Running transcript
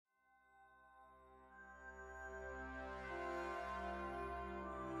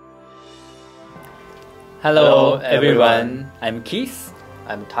Hello everyone, I'm Keith.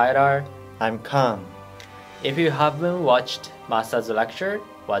 I'm Tyler. I'm Khan. If you haven't watched Master's lecture,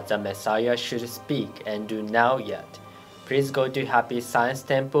 What the Messiah Should Speak and Do Now yet, please go to Happy Science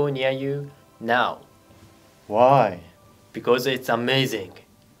Temple near you now. Why? Because it's amazing.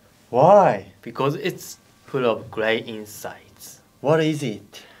 Why? Because it's full of great insights. What is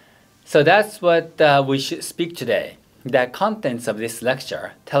it? So that's what we should speak today. The contents of this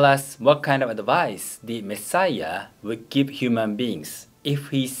lecture tell us what kind of advice the Messiah would give human beings if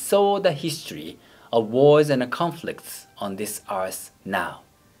he saw the history of wars and conflicts on this earth now.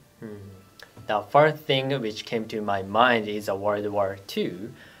 The first thing which came to my mind is World War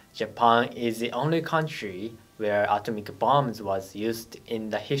II. Japan is the only country where atomic bombs was used in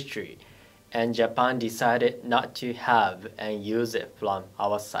the history, and Japan decided not to have and use it from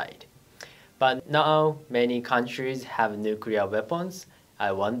our side. But now many countries have nuclear weapons.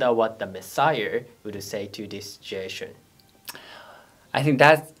 I wonder what the Messiah would say to this situation. I think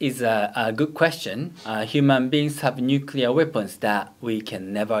that is a good question. Human beings have nuclear weapons that we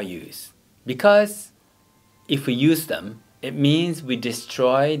can never use. Because if we use them, it means we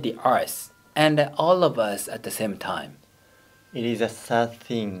destroy the earth and all of us at the same time. It is a sad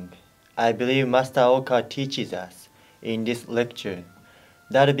thing. I believe Master Okawa teaches us in this lecture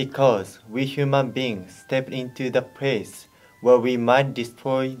that because we human beings step into the place where we might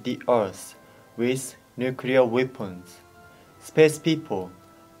destroy the earth with nuclear weapons, space people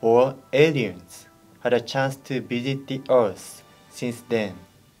or aliens had a chance to visit the earth since then.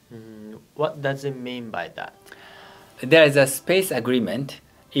 What does it mean by that? There is a space agreement.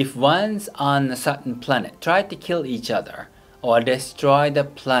 If ones on a certain planet try to kill each other or destroy the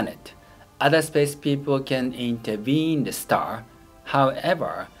planet, other space people can intervene the star.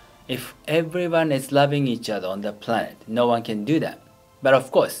 However, if everyone is loving each other on the planet, no one can do that. But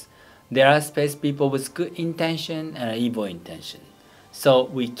of course, there are space people with good intention and evil intention. So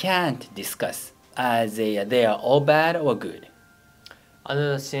we can't discuss as they are all bad or good.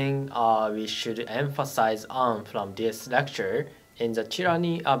 Another thing we should emphasize on from this lecture is the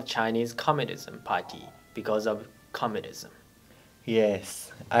tyranny of Chinese Communism Party because of communism.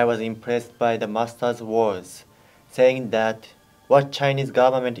 Yes, I was impressed by the master's words, saying that what Chinese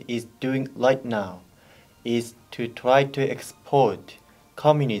government is doing right now is to try to export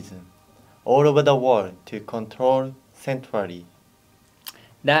communism all over the world to control centrally.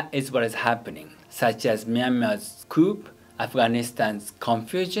 That is what is happening, such as Myanmar's coup, Afghanistan's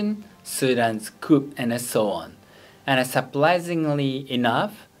confusion, Sudan's coup, and so on. And surprisingly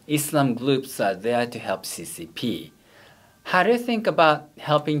enough, Islam groups are there to help CCP. How do you think about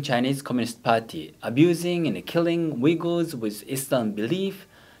helping Chinese Communist Party abusing and killing Uyghurs with Islam belief,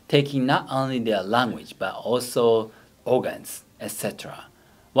 taking not only their language but also organs, etc.?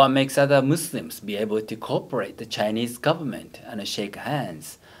 What makes other Muslims be able to cooperate the Chinese government and shake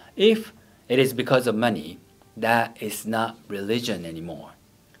hands? If it is because of money, that is not religion anymore.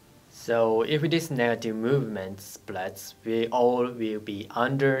 So if this negative movement spreads, we all will be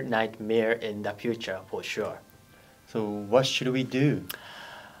under nightmare in the future for sure. So what should we do?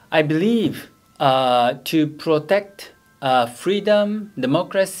 I believe to protect freedom,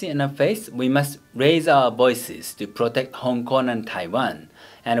 democracy, and faith, we must raise our voices to protect Hong Kong and Taiwan,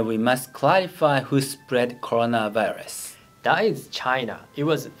 and we must clarify who spread coronavirus. That is China. It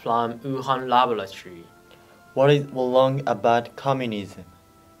was from Wuhan laboratory. What is wrong about communism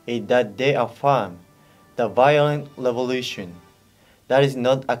is that they affirm the violent revolution. That is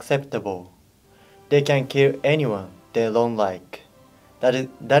not acceptable. They can kill anyone they don't like. That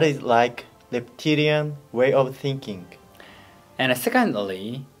is like reptilian way of thinking. And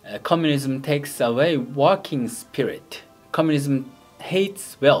secondly, communism takes away working spirit. Communism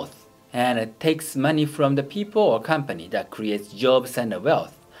hates wealth and it takes money from the people or company that creates jobs and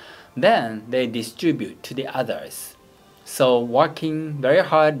wealth. Then they distribute to the others. So working very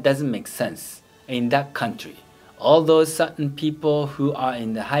hard doesn't make sense in that country. All those certain people who are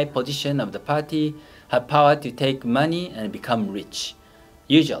in the high position of the party have power to take money and become rich.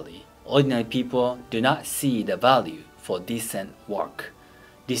 Usually, ordinary people do not see the value for decent work.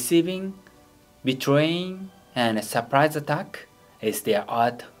 Deceiving, betraying, and a surprise attack is their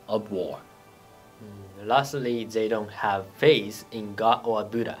art of war. Lastly, they don't have faith in God or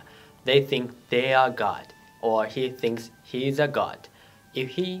Buddha. They think they are God, or he thinks he is a God.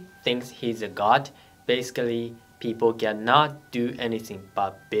 If he thinks he's a God, basically people cannot do anything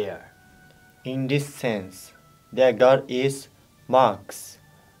but bear. In this sense, their God is Marx,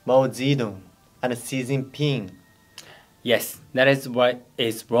 Mao Zedong, and Xi Jinping. Yes, that is what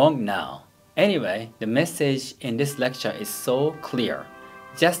is wrong now. Anyway, the message in this lecture is so clear.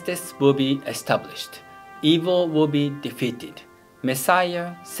 Justice will be established. evil will be defeated.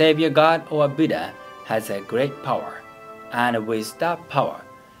 Messiah, Savior God, or Buddha has a great power, and with that power,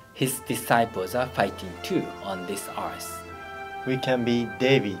 his disciples are fighting too on this earth. We can be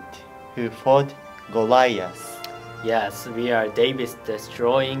David, who fought Goliath. Yes, we are David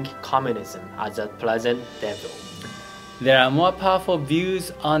destroying communism as a pleasant devil. There are more powerful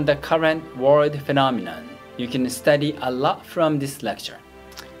views on the current world phenomenon. You can study a lot from this lecture.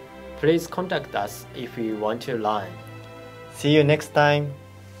 Please contact us if you want to learn. See you next time.